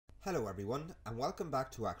Hello everyone and welcome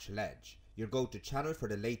back to Actual Edge, your go-to channel for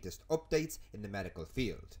the latest updates in the medical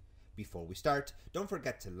field. Before we start, don't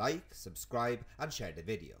forget to like, subscribe and share the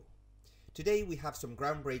video. Today we have some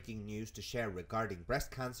groundbreaking news to share regarding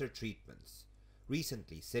breast cancer treatments.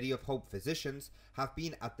 Recently, City of Hope physicians have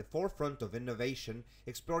been at the forefront of innovation,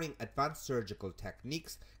 exploring advanced surgical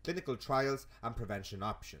techniques, clinical trials and prevention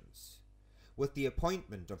options. With the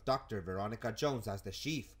appointment of Dr. Veronica Jones as the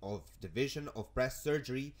Chief of Division of Breast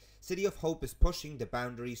Surgery, City of Hope is pushing the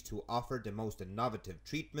boundaries to offer the most innovative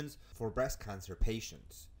treatments for breast cancer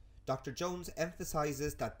patients. Dr. Jones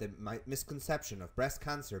emphasizes that the misconception of breast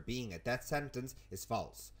cancer being a death sentence is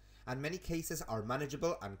false, and many cases are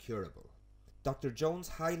manageable and curable. Dr. Jones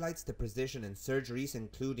highlights the precision in surgeries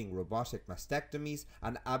including robotic mastectomies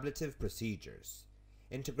and ablative procedures.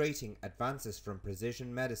 Integrating advances from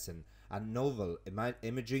precision medicine and novel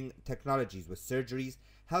imaging technologies with surgeries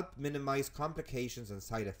help minimize complications and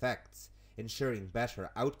side effects, ensuring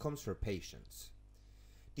better outcomes for patients.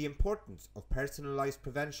 The importance of personalized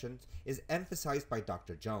prevention is emphasized by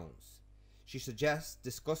Dr. Jones. She suggests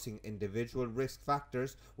discussing individual risk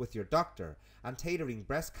factors with your doctor and tailoring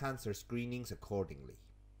breast cancer screenings accordingly.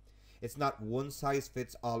 It's not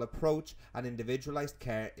one-size-fits-all approach, and individualized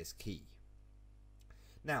care is key.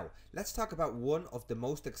 Now, let's talk about one of the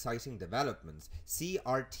most exciting developments,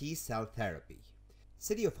 CRT Cell Therapy.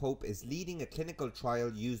 City of Hope is leading a clinical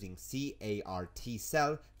trial using CRT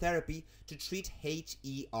Cell Therapy to treat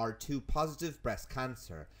HER2 positive breast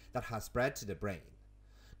cancer that has spread to the brain.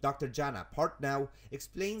 Dr. Jana Portnow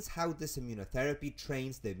explains how this immunotherapy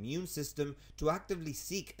trains the immune system to actively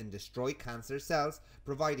seek and destroy cancer cells,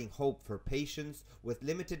 providing hope for patients with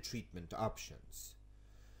limited treatment options.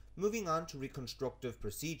 Moving on to reconstructive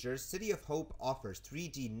procedures, City of Hope offers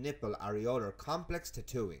 3D nipple areolar complex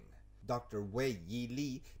tattooing. Dr. Wei Yi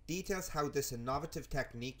Li details how this innovative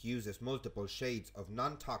technique uses multiple shades of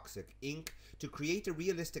non-toxic ink to create a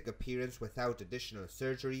realistic appearance without additional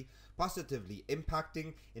surgery, positively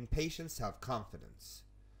impacting in patient self-confidence.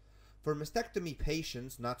 For mastectomy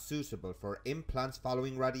patients not suitable for implants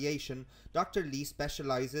following radiation, Dr. Li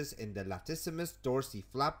specializes in the latissimus dorsi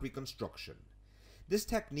flap reconstruction. This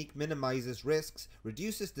technique minimizes risks,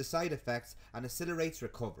 reduces the side effects, and accelerates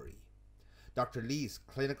recovery. Dr. Lee's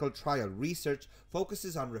clinical trial research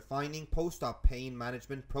focuses on refining post-op pain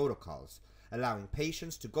management protocols, allowing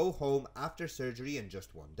patients to go home after surgery in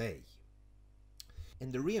just one day.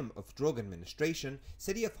 In the realm of drug administration,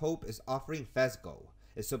 City of Hope is offering Feso,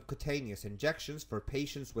 a subcutaneous injections for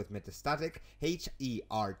patients with metastatic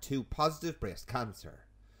HER2 positive breast cancer.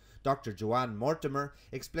 Dr. Joanne Mortimer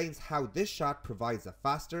explains how this shot provides a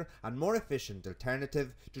faster and more efficient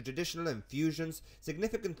alternative to traditional infusions,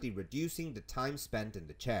 significantly reducing the time spent in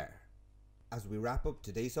the chair. As we wrap up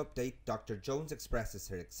today's update, Dr. Jones expresses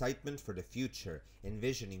her excitement for the future,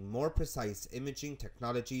 envisioning more precise imaging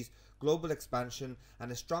technologies, global expansion,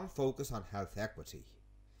 and a strong focus on health equity.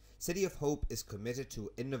 City of Hope is committed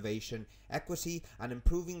to innovation, equity, and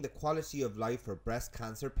improving the quality of life for breast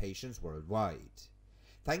cancer patients worldwide.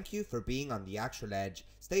 Thank you for being on the Actual Edge.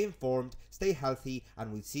 Stay informed, stay healthy,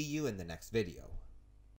 and we'll see you in the next video.